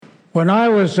When I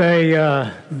was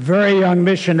a very young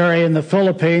missionary in the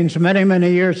Philippines many,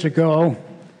 many years ago,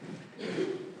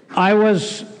 I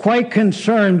was quite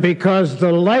concerned because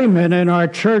the laymen in our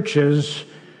churches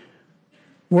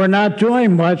were not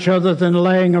doing much other than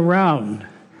laying around.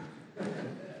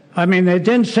 I mean, they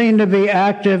didn't seem to be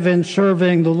active in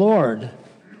serving the Lord.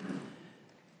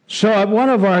 So at one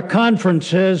of our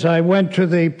conferences, I went to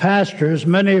the pastors,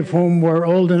 many of whom were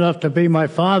old enough to be my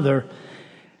father,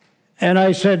 and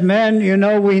I said, men, you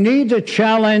know, we need to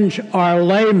challenge our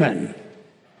laymen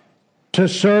to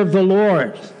serve the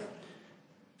Lord.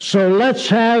 So let's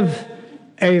have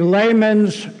a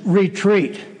layman's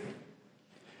retreat.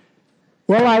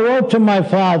 Well, I wrote to my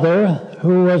father,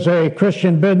 who was a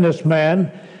Christian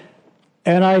businessman,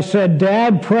 and I said,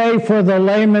 Dad, pray for the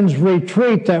layman's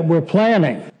retreat that we're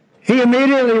planning. He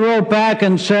immediately wrote back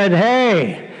and said,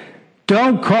 hey,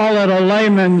 don't call it a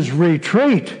layman's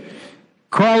retreat.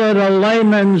 Call it a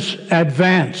layman's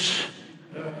advance.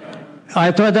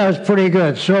 I thought that was pretty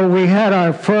good. So we had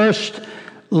our first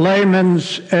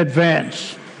layman's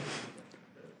advance.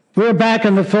 We were back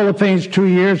in the Philippines 2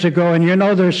 years ago, and you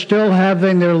know they're still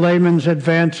having their layman's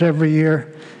advance every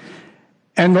year.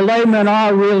 And the laymen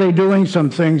are really doing some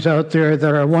things out there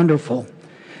that are wonderful.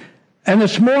 And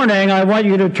this morning, I want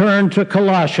you to turn to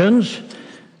Colossians,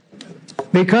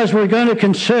 because we're going to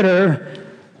consider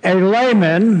a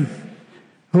layman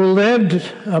who lived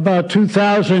about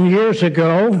 2,000 years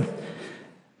ago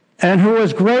and who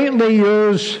was greatly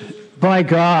used by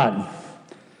God.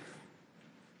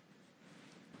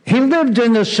 He lived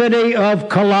in the city of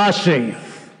Colossae,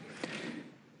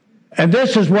 and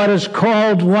this is what is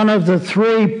called one of the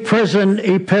 3 prison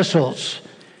epistles.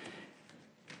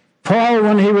 Paul,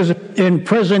 when he was in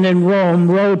prison in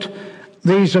Rome, wrote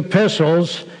these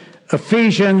epistles,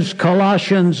 Ephesians,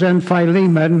 Colossians, and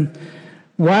Philemon,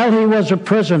 while he was a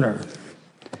prisoner.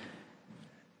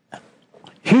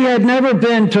 He had never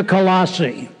been to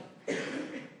Colossae.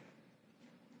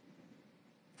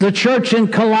 The church in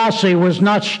Colossae was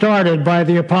not started by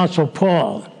the Apostle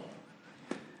Paul.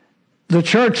 The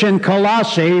church in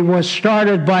Colossae was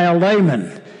started by a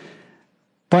layman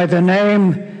by the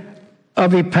name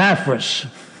of Epaphras.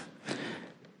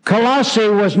 Colossae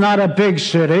was not a big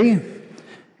city.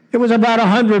 It was about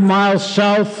 100 miles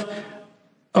south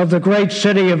of the great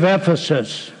city of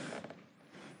Ephesus.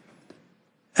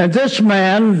 And this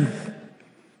man,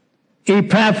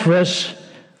 Epaphras,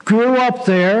 grew up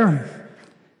there,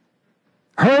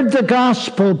 heard the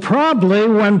gospel probably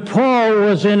when Paul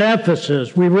was in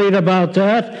Ephesus. We read about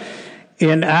that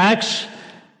in Acts.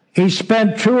 He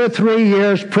spent 2 or 3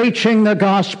 years preaching the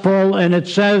gospel, and it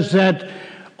says that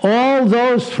all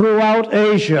those throughout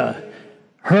Asia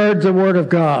heard the word of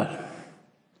God.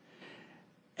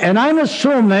 And I'm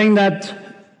assuming that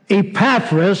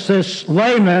Epaphras, this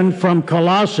layman from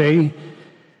Colossae,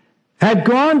 had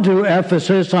gone to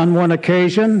Ephesus on one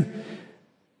occasion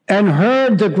and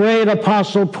heard the great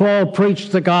apostle Paul preach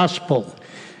the gospel.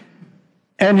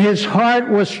 And his heart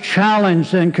was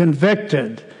challenged and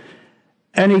convicted.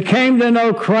 And he came to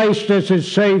know Christ as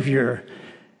his Savior.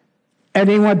 And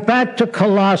he went back to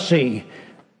Colossae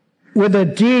with a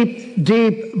deep,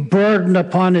 deep burden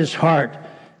upon his heart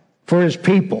for his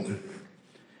people.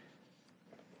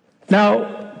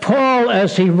 Now, Paul,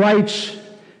 as he writes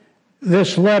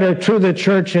this letter to the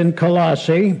church in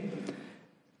Colossae,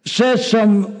 says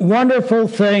some wonderful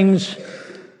things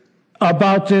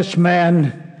about this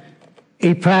man,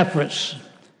 Epaphras.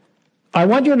 I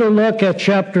want you to look at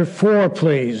chapter 4,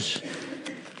 please,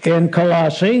 in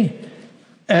Colossae,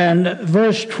 and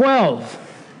verse 12.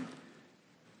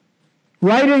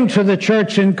 Writing to the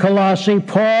church in Colossae,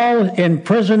 Paul, in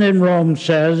prison in Rome,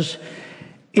 says,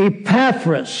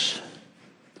 Epaphras,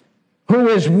 who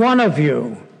is one of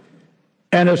you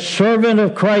and a servant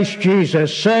of Christ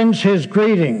Jesus, sends his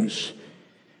greetings.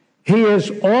 He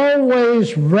is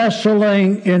always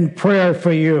wrestling in prayer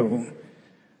for you,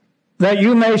 that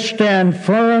you may stand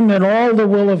firm in all the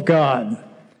will of God,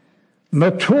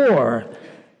 mature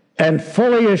and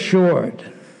fully assured.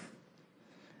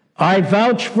 I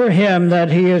vouch for him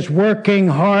that he is working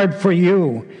hard for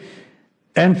you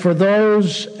and for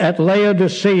those at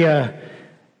Laodicea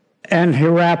and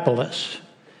Hierapolis.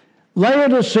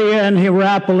 Laodicea and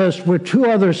Hierapolis were 2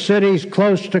 other cities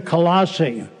close to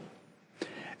Colossae.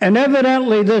 And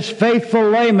evidently this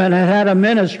faithful layman had had a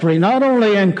ministry, not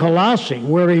only in Colossae,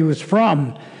 where he was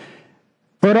from,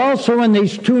 but also in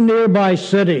these 2 nearby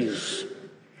cities.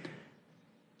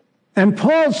 And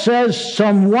Paul says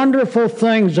some wonderful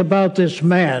things about this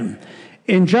man.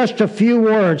 In just a few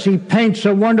words, he paints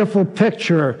a wonderful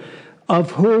picture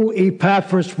of who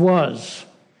Epaphras was.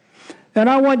 And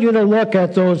I want you to look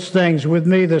at those things with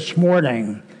me this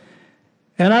morning.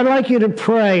 And I'd like you to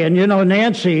pray. And you know,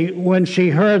 Nancy, when she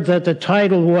heard that the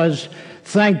title was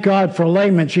Thank God for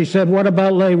Laymen, she said, what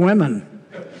about lay women?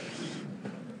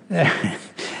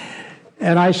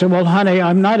 And I said, well, honey,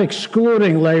 I'm not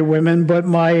excluding lay women, but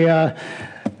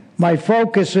my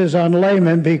focus is on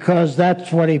laymen because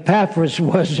that's what Epaphras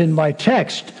was in my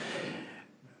text.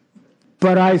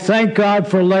 But I thank God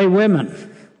for lay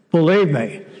women, believe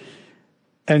me.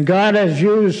 And God has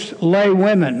used lay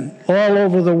women all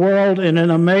over the world in an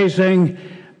amazing,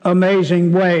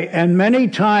 amazing way. And many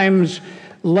times,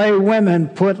 lay women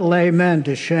put lay men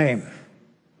to shame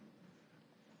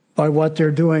by what they're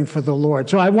doing for the Lord.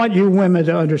 So I want you women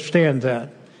to understand that.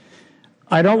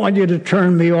 I don't want you to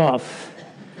turn me off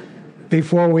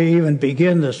before we even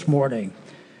begin this morning.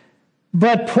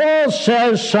 But Paul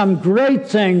says some great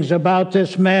things about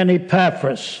this man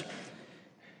Epaphras.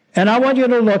 And I want you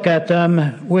to look at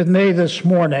them with me this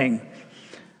morning.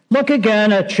 Look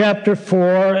again at chapter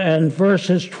 4 and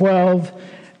verses 12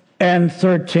 and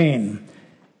 13.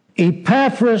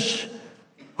 Epaphras,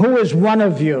 who is one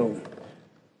of you.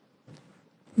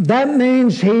 That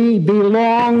means he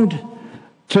belonged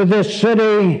to the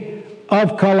city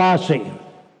of Colossae.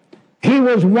 He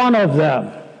was one of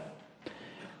them.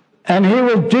 And he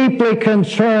was deeply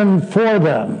concerned for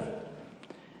them.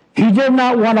 He did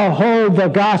not want to hold the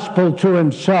gospel to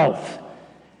himself.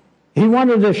 He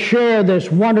wanted to share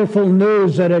this wonderful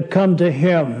news that had come to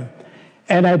him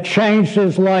and had changed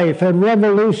his life, had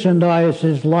revolutionized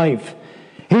his life.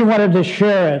 He wanted to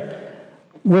share it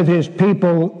with his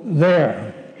people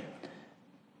there.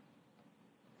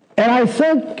 And I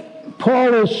think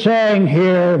Paul is saying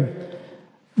here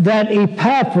that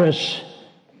Epaphras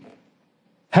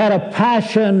had a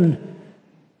passion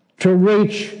to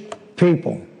reach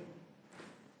people.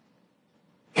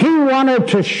 He wanted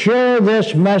to share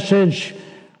this message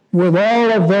with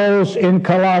all of those in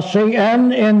Colossae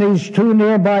and in these two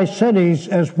nearby cities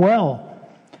as well.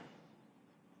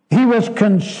 He was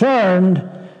concerned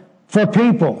for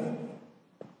people.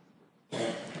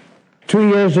 2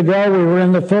 years ago, we were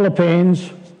in the Philippines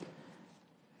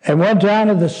and went down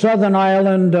to the southern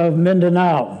island of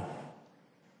Mindanao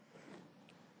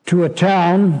to a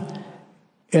town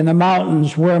in the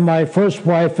mountains where my first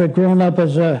wife had grown up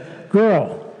as a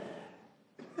girl.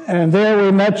 And there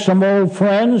we met some old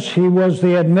friends. He was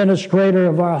the administrator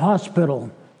of our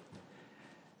hospital.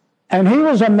 And he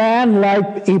was a man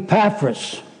like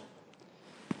Epaphras.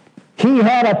 He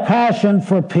had a passion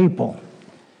for people.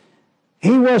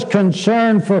 He was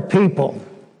concerned for people.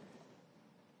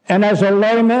 And as a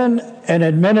layman, an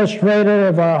administrator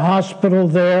of our hospital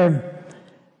there,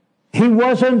 he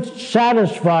wasn't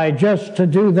satisfied just to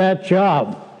do that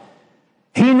job.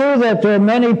 He knew that there are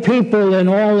many people in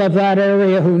all of that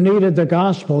area who needed the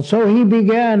gospel. So he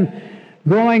began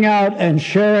going out and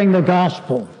sharing the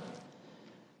gospel.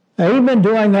 Now, he'd been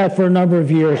doing that for a number of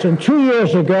years. And 2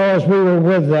 years ago, as we were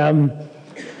with them,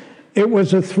 it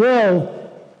was a thrill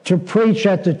to preach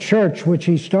at the church which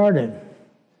he started.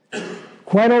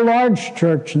 Quite a large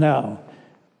church now,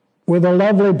 with a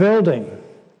lovely building.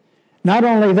 Not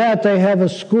only that, they have a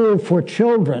school for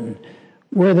children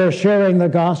where they're sharing the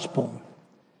gospel.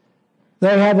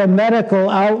 They have a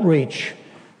medical outreach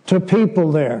to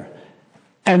people there.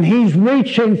 And he's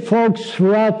reaching folks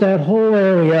throughout that whole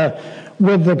area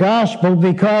with the gospel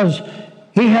because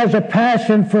he has a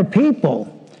passion for people.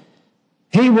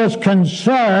 He was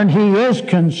concerned, he is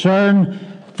concerned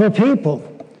for people.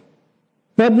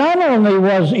 But not only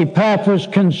was Epaphras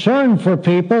concerned for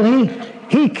people,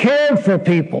 he cared for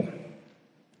people.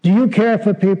 Do you care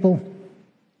for people?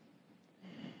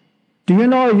 Do you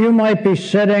know you might be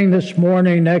sitting this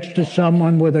morning next to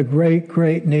someone with a great,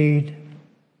 great need?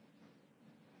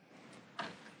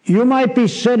 You might be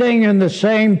sitting in the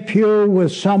same pew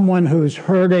with someone who's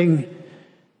hurting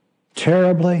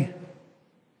terribly.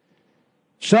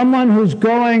 Someone who's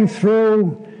going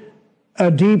through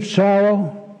a deep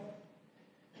sorrow.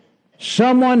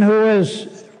 Someone who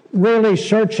is really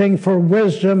searching for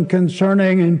wisdom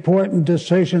concerning important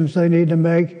decisions they need to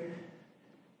make.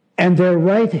 And they're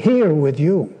right here with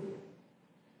you.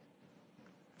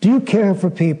 Do you care for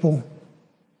people?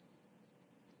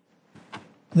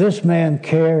 This man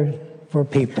cared for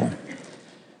people.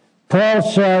 Paul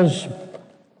says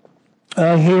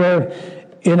here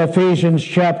in Ephesians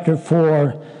chapter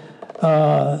 4,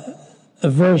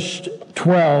 verse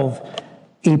 12,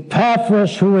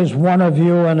 Epaphras, who is one of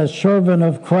you and a servant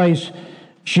of Christ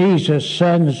Jesus,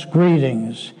 sends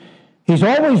greetings. He's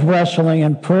always wrestling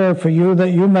in prayer for you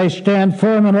that you may stand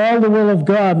firm in all the will of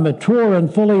God, mature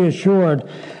and fully assured.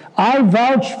 I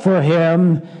vouch for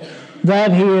him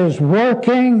that he is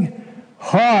working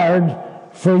hard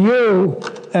for you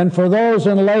and for those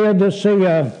in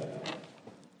Laodicea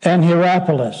and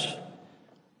Hierapolis.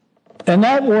 And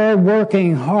that word,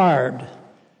 working hard,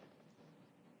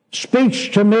 speaks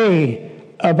to me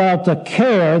about the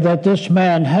care that this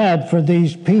man had for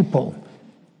these people.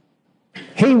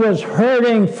 He was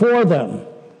hurting for them.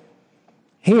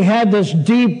 He had this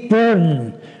deep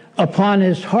burden upon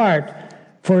his heart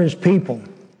for his people.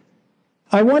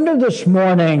 I wonder this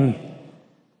morning,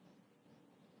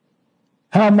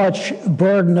 how much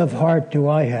burden of heart do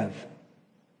I have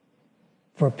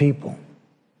for people?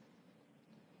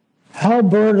 How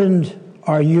burdened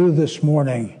are you this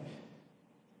morning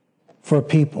for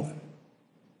people?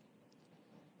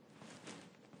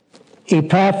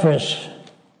 Epaphras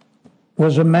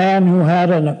was a man who had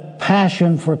a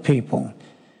passion for people.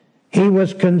 He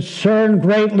was concerned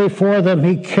greatly for them.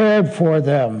 He cared for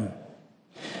them.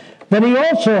 But he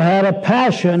also had a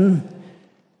passion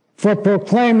for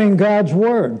proclaiming God's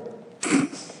word.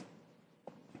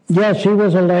 Yes, he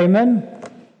was a layman.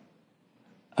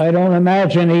 I don't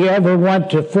imagine he ever went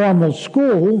to formal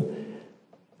school,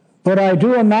 but I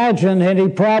do imagine that he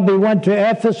probably went to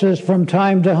Ephesus from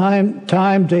time to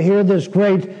time to hear this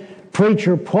great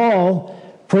preacher Paul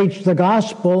preach the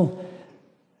gospel,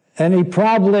 and he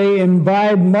probably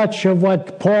imbibed much of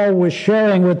what Paul was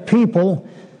sharing with people.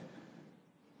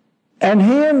 And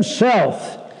he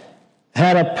himself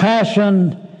had a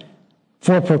passion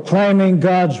for proclaiming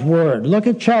God's word. Look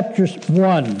at chapter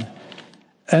 1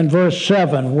 and verse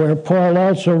 7, where Paul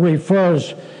also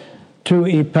refers to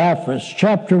Epaphras.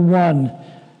 Chapter 1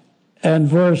 and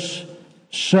verse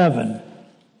 7.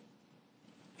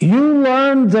 You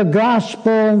learned the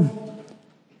gospel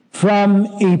from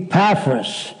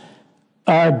Epaphras,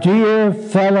 our dear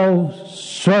fellow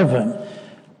servant,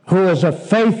 who is a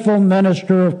faithful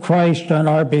minister of Christ on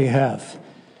our behalf.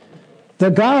 The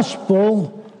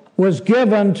gospel was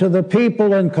given to the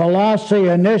people in Colossae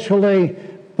initially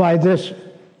by this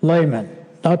layman,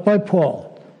 not by Paul.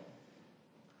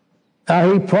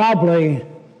 He probably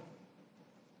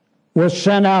was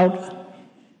sent out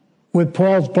with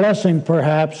Paul's blessing,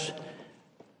 perhaps,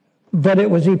 but it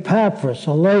was Epaphras,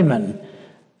 a layman,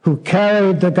 who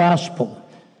carried the gospel,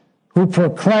 who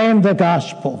proclaimed the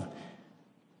gospel,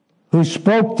 who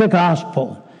spoke the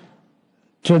gospel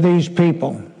to these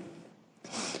people.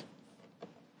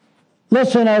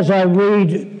 Listen as I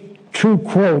read two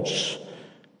quotes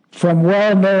from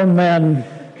well-known men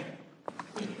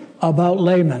about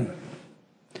laymen.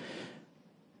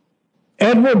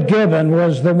 Edward Gibbon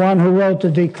was the one who wrote The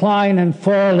Decline and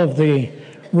Fall of the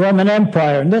Roman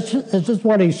Empire. And this is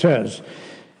what he says.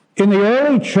 In the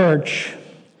early church,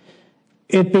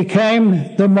 it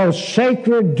became the most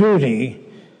sacred duty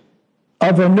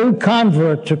of a new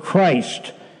convert to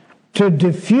Christ to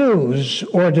diffuse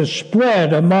or to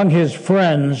spread among his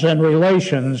friends and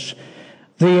relations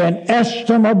the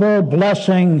inestimable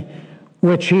blessing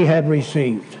which he had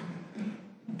received.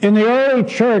 In the early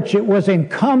church, it was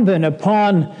incumbent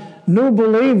upon new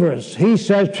believers, he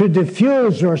says, to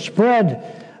diffuse or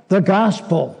spread the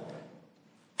gospel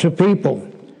to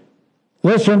people.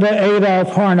 Listen to Adolf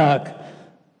Harnack,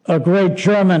 a great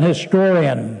German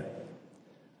historian.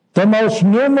 The most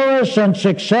numerous and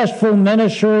successful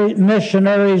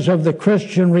missionaries of the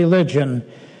Christian religion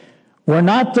were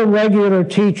not the regular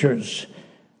teachers,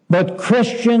 but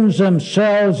Christians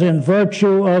themselves in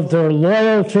virtue of their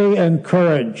loyalty and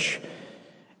courage.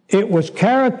 It was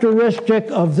characteristic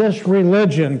of this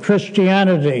religion,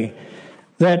 Christianity,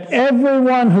 that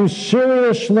everyone who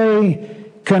seriously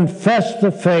confessed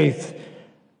the faith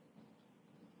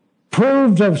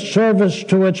proved of service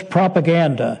to its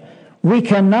propaganda. We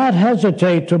cannot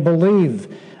hesitate to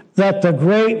believe that the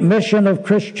great mission of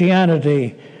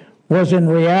Christianity was in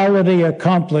reality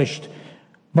accomplished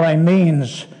by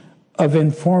means of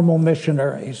informal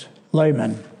missionaries,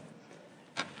 laymen.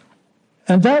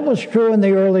 And that was true in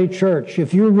the early church.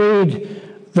 If you read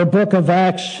the book of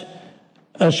Acts,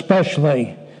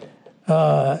 especially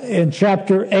in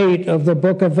chapter 8 of the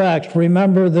book of Acts,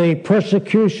 remember the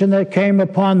persecution that came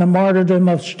upon the martyrdom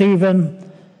of Stephen?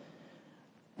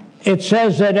 It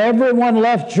says that everyone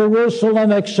left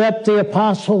Jerusalem except the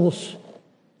apostles.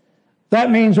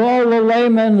 That means all the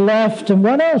laymen left. And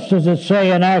what else does it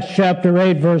say in Acts chapter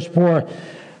 8, verse 4?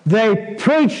 They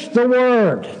preached the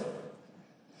word.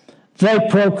 They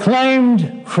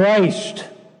proclaimed Christ.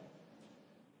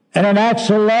 And in Acts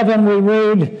 11 we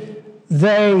read,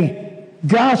 they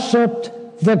gossiped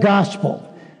the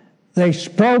gospel. They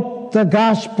spoke the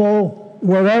gospel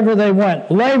wherever they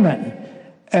went. Laymen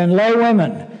and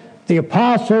laywomen. The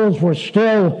apostles were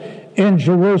still in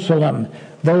Jerusalem.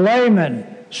 the laymen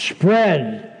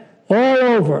spread all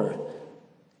over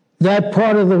that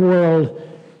part of the world,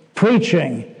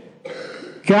 preaching,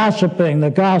 gossiping the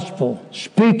gospel,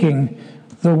 speaking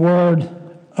the word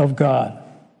of God.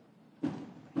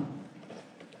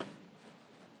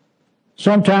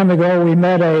 Some time ago, we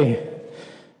met a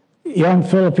young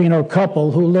Filipino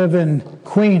couple who live in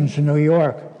Queens, New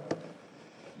York.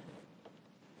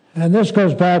 And this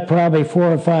goes back probably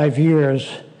 4 or 5 years.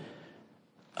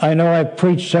 I know I've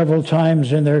preached several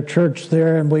times in their church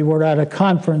there, and we were at a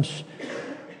conference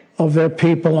of their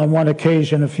people on one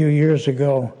occasion a few years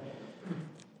ago.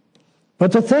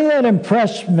 But the thing that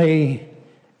impressed me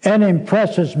and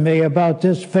impresses me about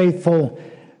this faithful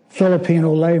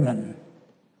Filipino layman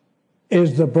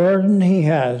is the burden he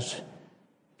has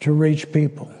to reach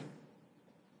people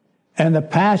and the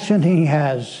passion he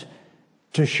has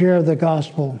to share the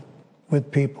gospel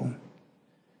with people.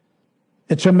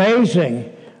 It's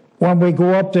amazing when we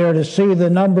go up there to see the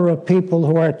number of people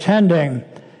who are attending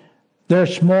their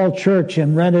small church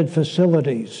in rented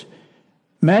facilities,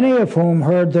 many of whom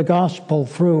heard the gospel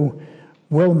through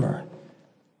Wilmer,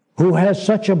 who has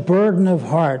such a burden of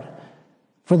heart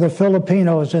for the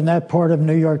Filipinos in that part of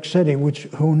New York City,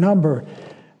 who number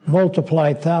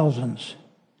multiplied thousands.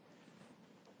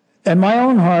 And my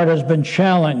own heart has been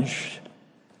challenged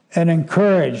and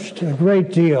encouraged a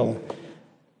great deal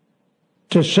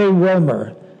to see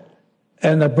Wilmer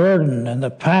and the burden and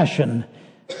the passion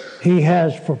he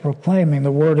has for proclaiming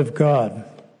the Word of God.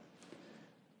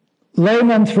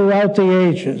 Laymen throughout the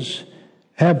ages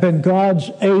have been God's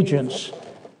agents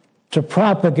to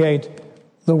propagate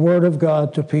the Word of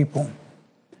God to people.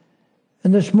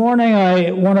 And this morning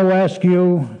I want to ask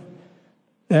you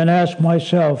and ask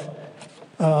myself,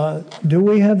 do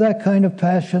we have that kind of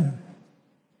passion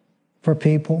for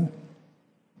people?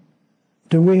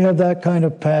 Do we have that kind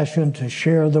of passion to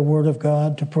share the Word of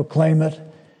God, to proclaim it,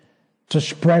 to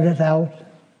spread it out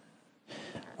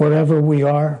wherever we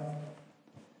are?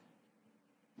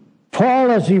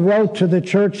 Paul, as he wrote to the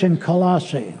church in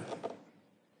Colossae,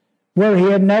 where he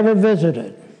had never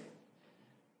visited,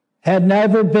 had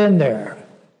never been there,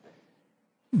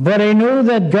 but he knew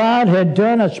that God had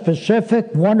done a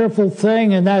specific, wonderful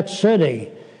thing in that city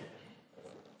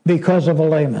because of a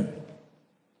layman.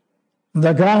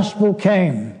 The gospel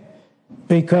came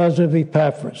because of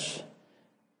Epaphras,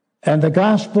 and the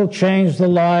gospel changed the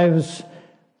lives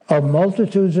of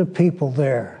multitudes of people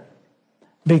there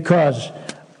because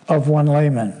of one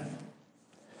layman.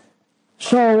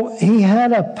 So he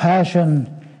had a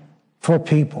passion for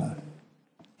people.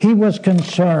 He was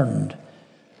concerned.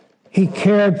 He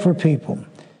cared for people.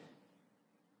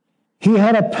 He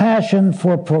had a passion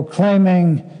for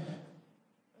proclaiming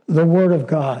the Word of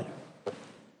God.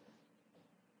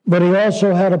 But he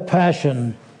also had a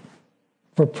passion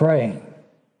for praying.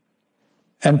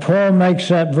 And Paul makes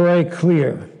that very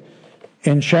clear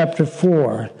in chapter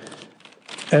 4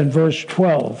 and verse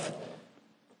 12,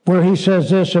 where he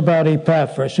says this about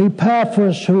Epaphras.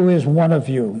 Epaphras, who is one of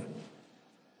you,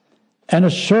 and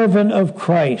a servant of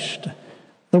Christ.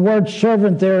 The word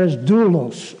servant there is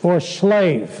doulos, or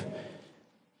slave.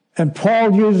 And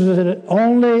Paul uses it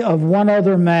only of one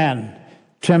other man,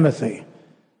 Timothy.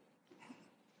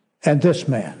 And this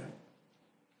man,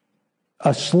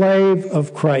 a slave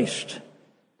of Christ.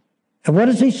 And what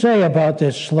does he say about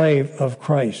this slave of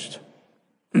Christ?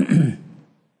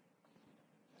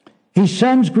 He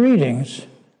sends greetings.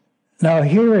 Now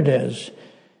here it is.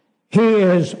 He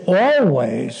is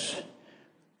always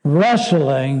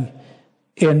wrestling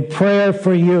in prayer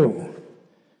for you,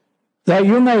 that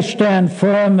you may stand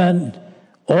firm in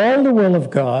all the will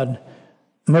of God,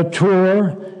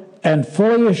 mature and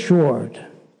fully assured.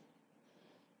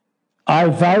 I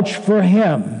vouch for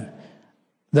him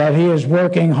that he is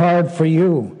working hard for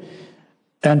you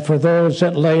and for those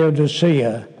at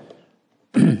Laodicea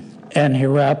and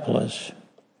Hierapolis.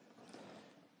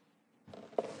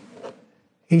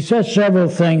 He says several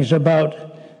things about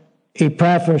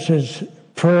Epaphras'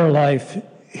 prayer life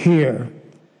here.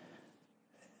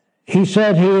 He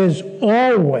said he is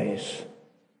always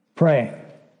praying.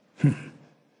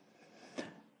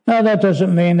 Now, that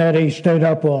doesn't mean that he stayed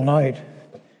up all night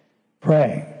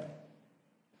praying.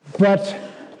 But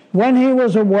when he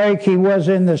was awake, he was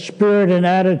in the spirit and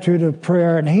attitude of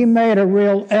prayer, and he made a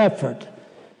real effort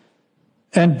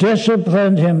and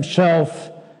disciplined himself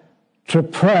to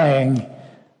praying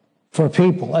for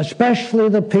people, especially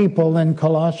the people in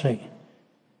Colossae.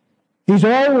 He's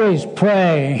always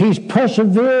praying. He's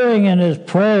persevering in his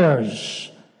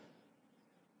prayers.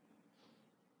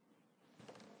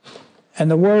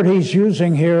 And the word he's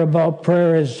using here about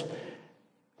prayer is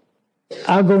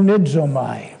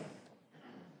agonizomai.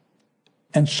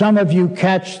 And some of you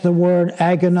catch the word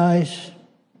agonize.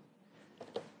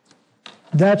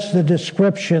 That's the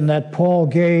description that Paul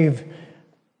gave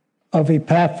of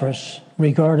Epaphras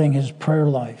regarding his prayer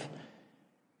life.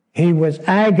 He was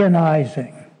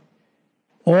agonizing,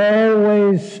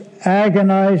 always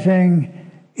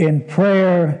agonizing in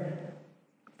prayer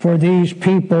for these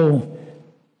people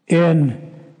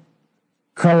in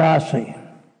Colossae.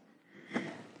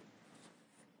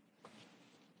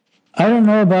 I don't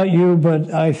know about you,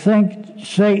 but I think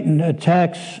Satan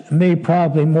attacks me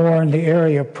probably more in the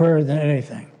area of prayer than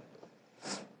anything.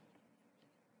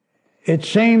 It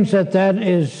seems that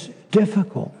is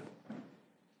difficult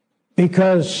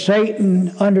because Satan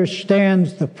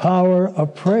understands the power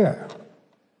of prayer.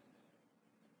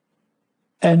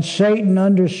 And Satan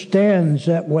understands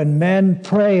that when men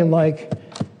pray like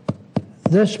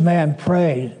this man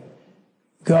prayed,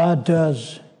 God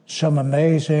does some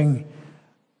amazing,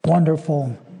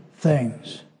 wonderful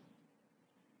things.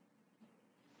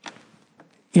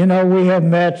 You know, we have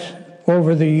met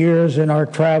over the years in our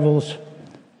travels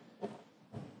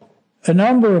a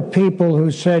number of people who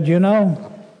said, you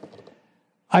know,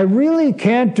 I really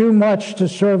can't do much to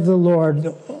serve the Lord.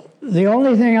 The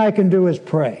only thing I can do is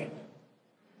pray.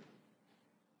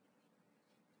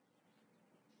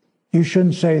 You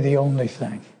shouldn't say the only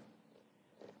thing.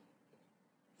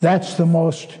 That's the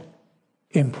most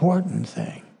important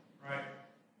thing. Right.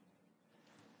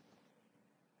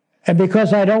 And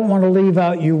because I don't want to leave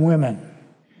out you women,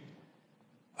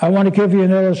 I want to give you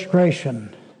an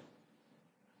illustration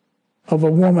of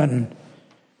a woman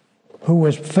who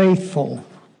was faithful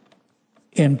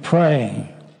in praying,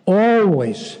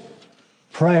 always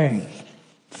praying,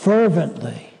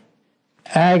 fervently,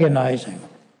 agonizing.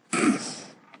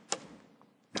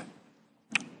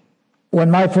 When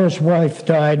my first wife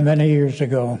died many years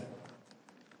ago,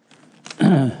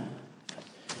 I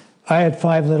had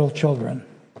 5 little children.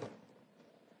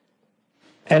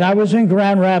 And I was in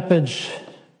Grand Rapids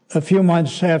a few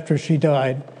months after she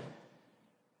died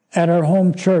at our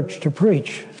home church to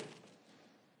preach.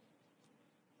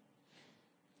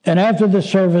 And after the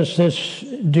service, this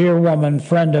dear woman,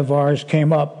 friend of ours,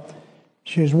 came up.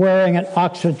 She was wearing an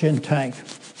oxygen tank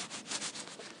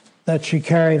that she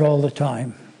carried all the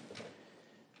time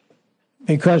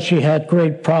because she had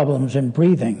great problems in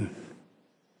breathing.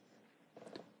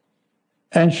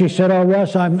 And she said, "Oh,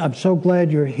 Russ, I'm so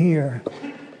glad you're here.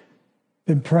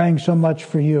 Been praying so much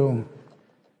for you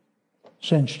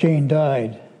since Jane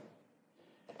died.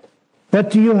 But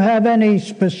do you have any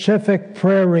specific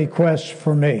prayer requests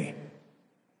for me?"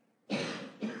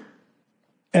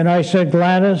 And I said,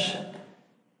 "Gladys,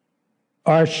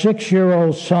 our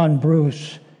 6-year-old son,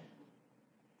 Bruce,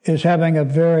 is having a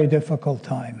very difficult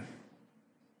time.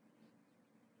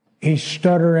 He's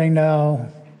stuttering now.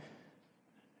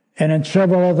 And in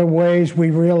several other ways,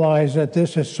 we realize that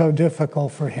this is so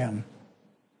difficult for him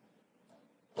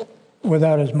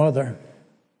without his mother.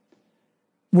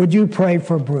 Would you pray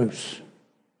for Bruce?"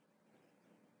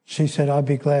 She said, "I'll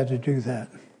be glad to do that."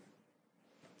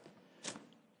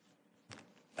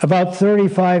 About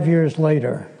 35 years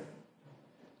later,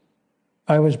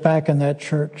 I was back in that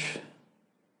church,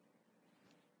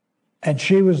 and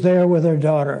she was there with her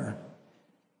daughter.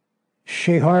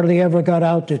 She hardly ever got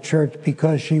out to church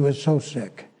because she was so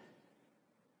sick.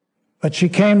 But she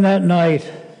came that night,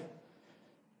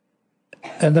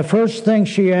 and the first thing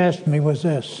she asked me was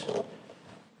this: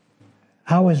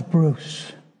 "How is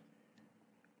Bruce?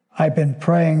 I've been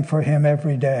praying for him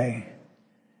every day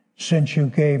since you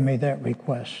gave me that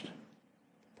request."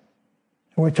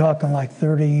 We're talking like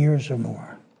 30 years or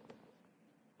more.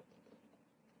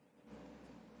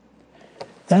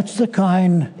 That's the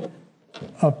kind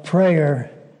of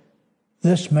prayer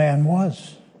this man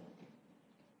was.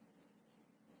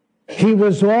 He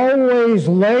was always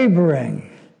laboring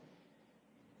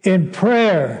in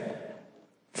prayer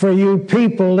for you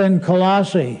people in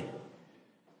Colossae.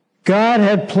 God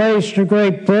had placed a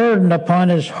great burden upon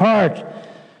his heart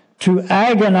to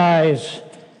agonize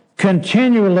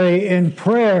continually in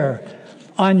prayer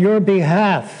on your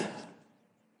behalf.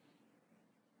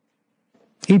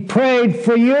 He prayed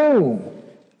for you,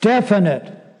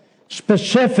 definite,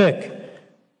 specific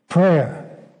prayer.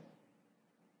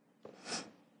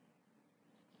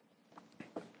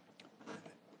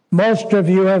 Most of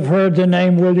you have heard the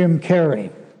name William Carey.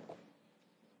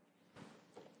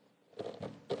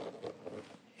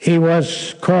 He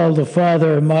was called the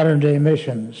father of modern-day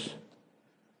missions.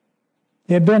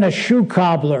 He had been a shoe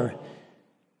cobbler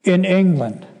in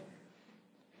England.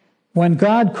 When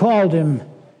God called him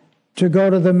to go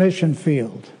to the mission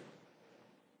field,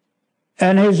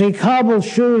 and as he cobbled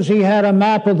shoes, he had a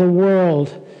map of the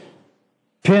world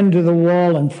pinned to the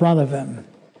wall in front of him.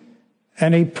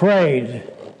 And he prayed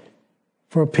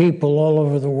for people all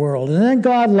over the world. And then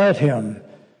God led him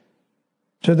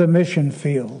to the mission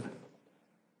field.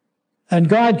 And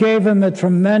God gave him a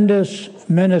tremendous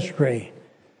ministry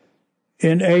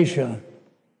in Asia,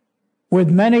 with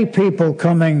many people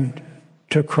coming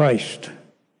to Christ.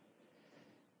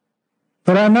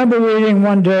 But I remember reading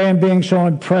one day and being so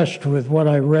impressed with what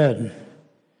I read.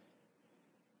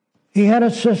 He had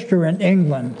a sister in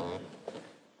England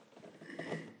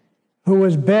who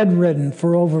was bedridden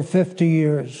for over 50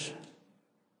 years.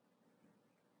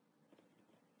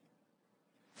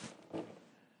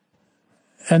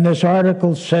 And this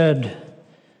article said,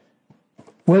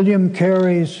 William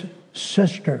Carey's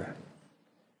sister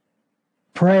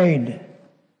prayed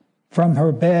from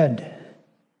her bed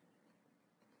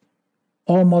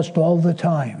almost all the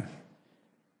time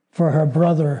for her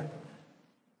brother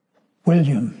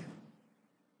William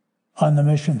on the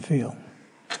mission field.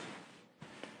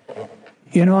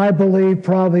 You know, I believe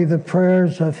probably the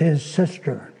prayers of his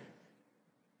sister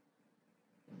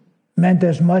meant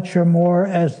as much or more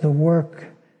as the work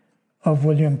of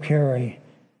William Carey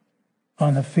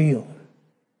on the field.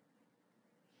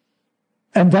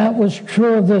 And that was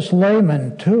true of this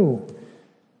layman, too.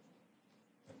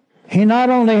 He not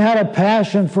only had a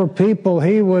passion for people,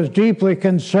 he was deeply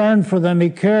concerned for them, he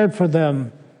cared for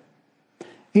them.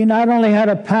 He not only had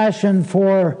a passion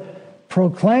for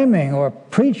proclaiming or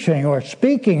preaching or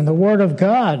speaking the Word of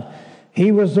God,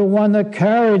 he was the one that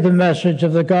carried the message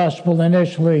of the gospel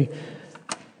initially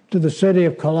to the city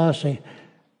of Colossae.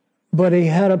 But he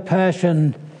had a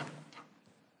passion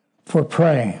for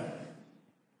praying.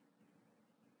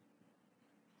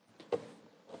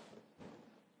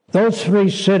 Those three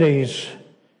cities,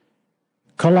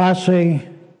 Colossae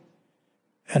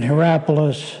and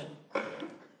Hierapolis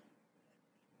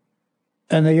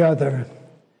and the other,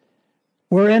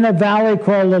 were in a valley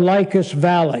called the Lycus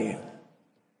Valley,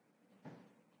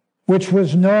 which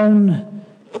was known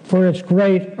for its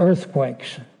great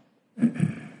earthquakes.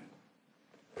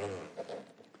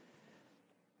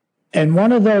 And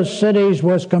one of those cities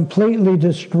was completely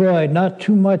destroyed, not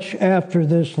too much after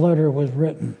this letter was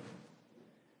written.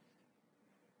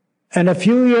 And a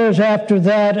few years after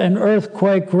that, an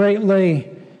earthquake greatly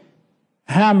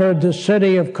hammered the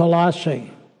city of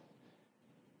Colossae.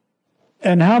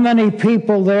 And how many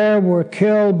people there were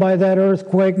killed by that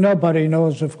earthquake, nobody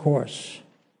knows, of course.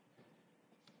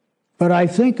 But I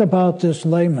think about this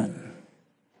layman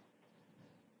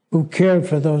who cared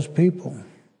for those people,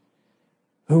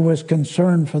 who was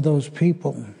concerned for those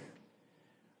people,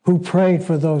 who prayed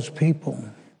for those people,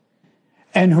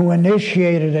 and who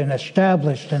initiated and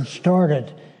established and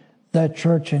started that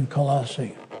church in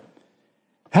Colossae.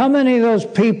 How many of those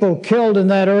people killed in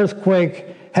that earthquake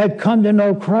had come to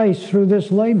know Christ through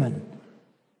this layman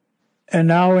and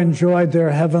now enjoyed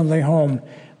their heavenly home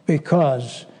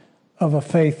because of a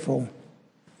faithful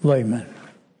layman?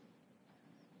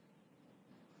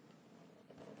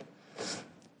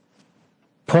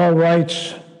 Paul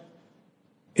writes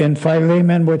in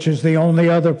Philemon, which is the only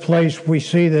other place we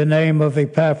see the name of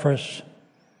Epaphras,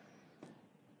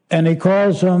 and he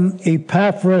calls him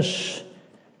Epaphras,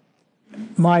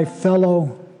 my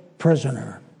fellow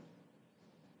prisoner.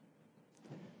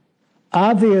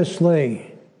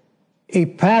 Obviously,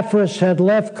 Epaphras had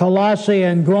left Colossae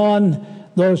and gone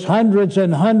those hundreds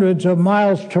and hundreds of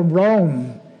miles to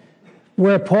Rome,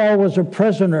 where Paul was a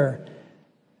prisoner,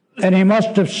 and he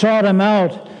must have sought him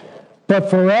out. But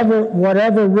for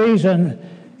whatever reason,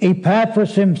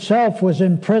 Epaphras himself was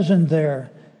imprisoned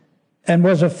there and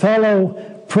was a fellow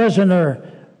prisoner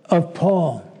of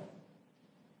Paul.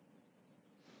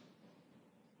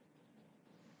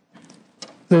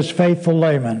 This faithful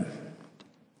layman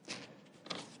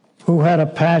who had a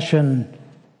passion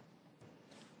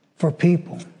for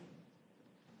people,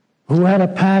 who had a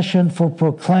passion for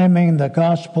proclaiming the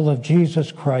gospel of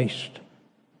Jesus Christ,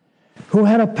 who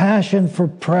had a passion for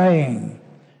praying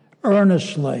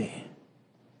earnestly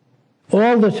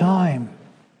all the time,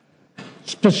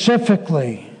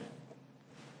 specifically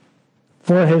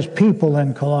for his people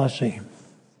in Colossae.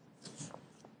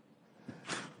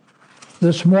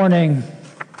 This morning,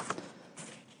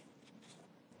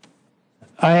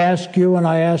 I ask you and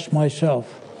I ask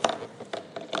myself,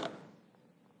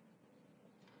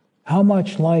 how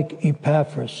much like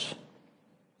Epaphras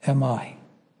am I?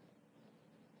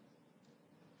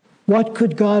 What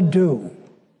could God do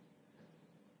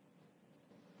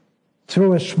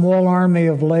through a small army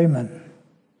of laymen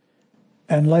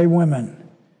and laywomen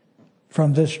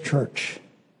from this church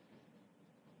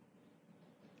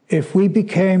if we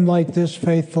became like this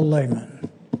faithful layman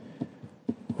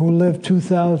who lived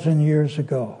 2,000 years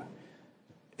ago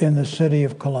in the city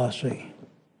of Colossae,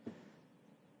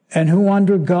 and who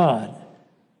under God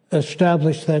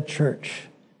established that church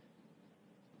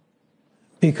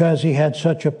because he had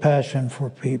such a passion for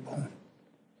people.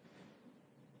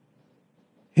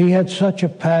 He had such a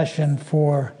passion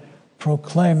for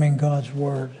proclaiming God's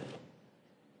word.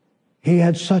 He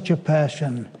had such a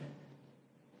passion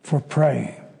for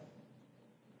praying.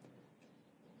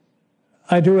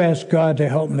 I do ask God to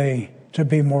help me to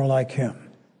be more like him.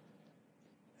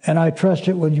 And I trust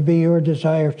it would be your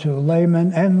desire to,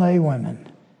 laymen and laywomen,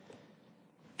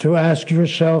 to ask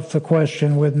yourself the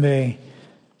question with me,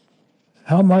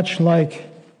 how much like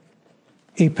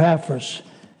Epaphras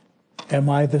am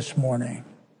I this morning?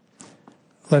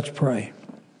 Let's pray.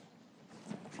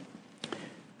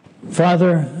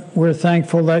 Father, we're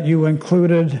thankful that you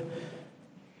included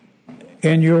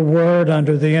in your word,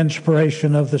 under the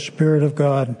inspiration of the Spirit of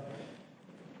God,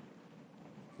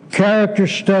 character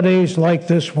studies like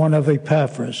this one of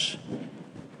Epaphras.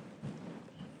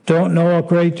 Don't know a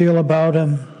great deal about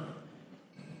him,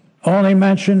 only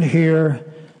mentioned here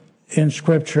in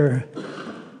Scripture,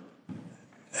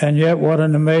 and yet what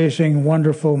an amazing,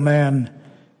 wonderful man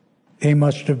he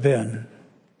must have been.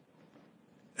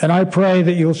 And I pray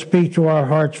that you'll speak to our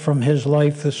hearts from his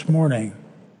life this morning,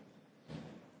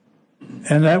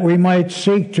 and that we might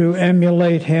seek to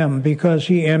emulate him because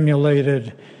he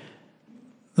emulated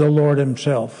the Lord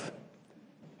himself.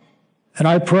 And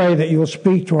I pray that you'll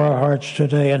speak to our hearts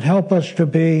today and help us to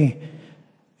be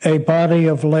a body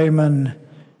of laymen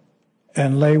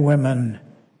and laywomen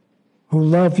who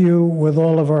love you with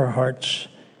all of our hearts,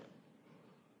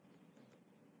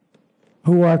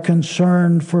 who are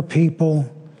concerned for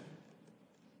people,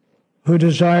 who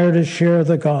desire to share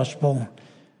the gospel,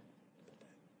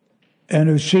 and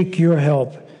who seek your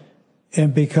help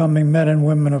in becoming men and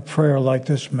women of prayer like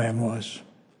this man was.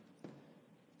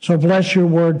 So bless your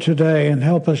word today and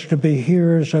help us to be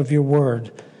hearers of your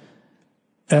word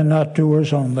and not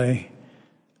doers only.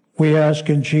 We ask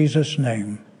in Jesus'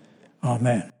 name.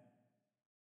 Amen.